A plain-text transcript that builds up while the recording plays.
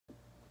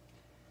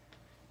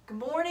Good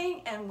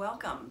morning and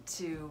welcome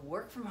to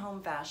Work From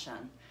Home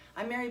Fashion.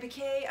 I'm Mary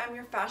Bakay. I'm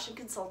your fashion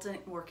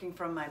consultant working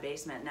from my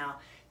basement. Now,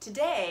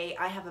 today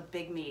I have a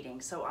big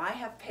meeting, so I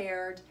have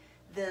paired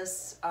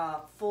this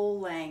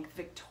full-length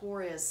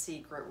Victoria's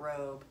Secret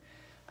robe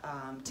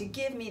to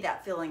give me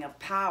that feeling of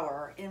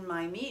power in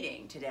my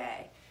meeting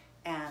today.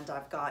 And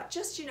I've got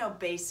just,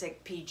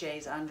 basic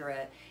PJs under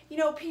it.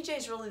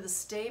 PJs really the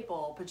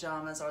staple,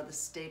 pajamas are the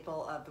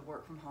staple of the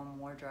work from home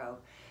wardrobe.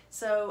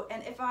 So,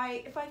 and if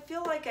I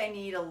feel like I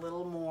need a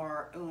little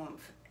more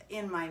oomph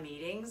in my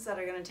meetings that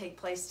are gonna take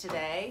place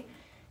today,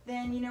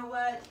 then you know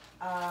what,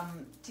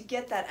 to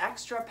get that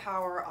extra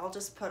power, I'll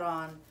just put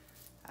on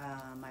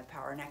my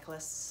power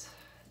necklace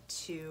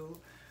to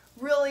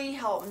really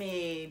help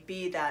me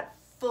be that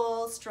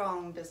full,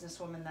 strong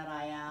businesswoman that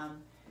I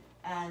am.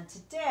 And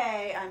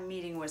today I'm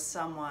meeting with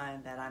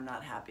someone that I'm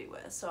not happy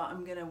with. So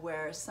I'm gonna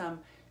wear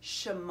some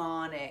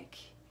shamanic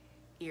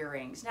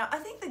earrings. Now I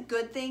think the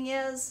good thing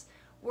is,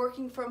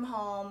 working from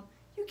home,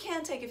 you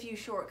can take a few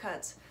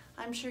shortcuts.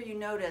 I'm sure you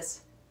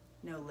notice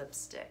no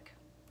lipstick.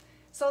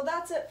 So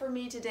that's it for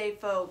me today,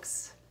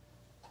 folks.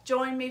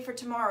 Join me for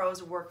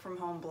tomorrow's work from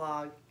home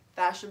blog,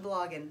 fashion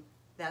blogging.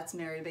 That's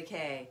Mary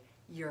Bakay,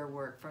 your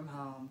work from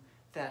home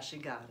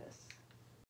fashion goddess.